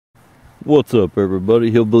What's up,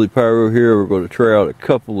 everybody? Hillbilly Pyro here. We're going to try out a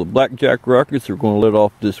couple of blackjack rockets. We're going to let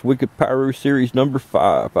off this Wicked Pyro Series number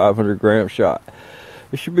 5 500-gram shot.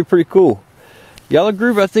 It should be pretty cool. Yellow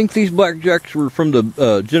Groove, I think these blackjacks were from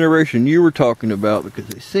the generation you were talking about, because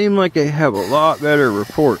they seem like they have a lot better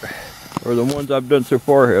report, or the ones I've done so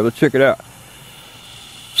far here. Let's check it out.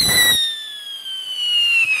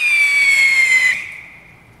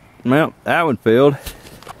 Well, that one failed.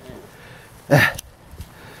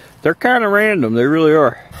 They're kind of random, they really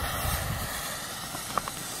are.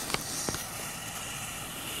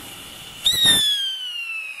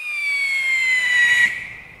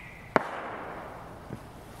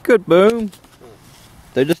 Good boom.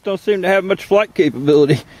 They just don't seem to have much flight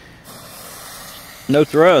capability. No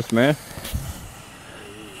thrust, man.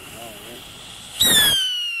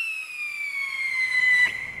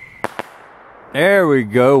 There we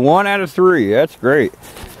go, 1 out of 3, that's great.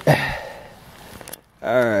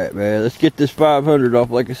 Alright, man, let's get this 500 off.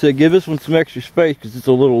 Like I said, give this one some extra space because it's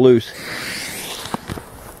a little loose.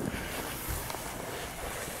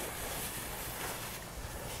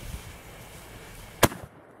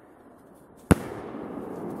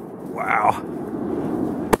 Wow.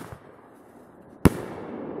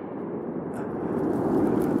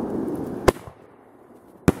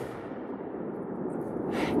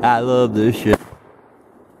 I love this shit.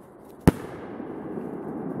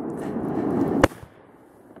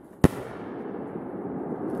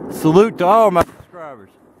 Salute to all my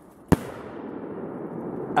subscribers.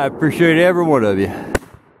 I appreciate every one of you.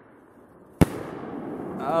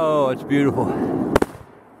 Oh, it's beautiful.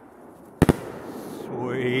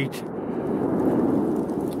 Sweet.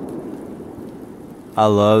 I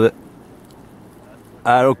love it.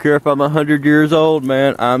 I don't care if I'm 100 years old,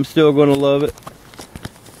 man. I'm still gonna love it.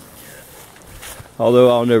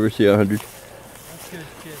 Although I'll never see 100.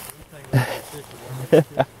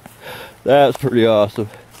 That's pretty awesome.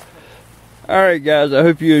 Alright guys, I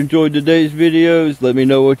hope you enjoyed today's videos. Let me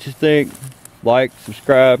know what you think. Like,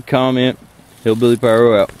 subscribe, comment. Hillbilly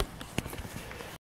Pyro out.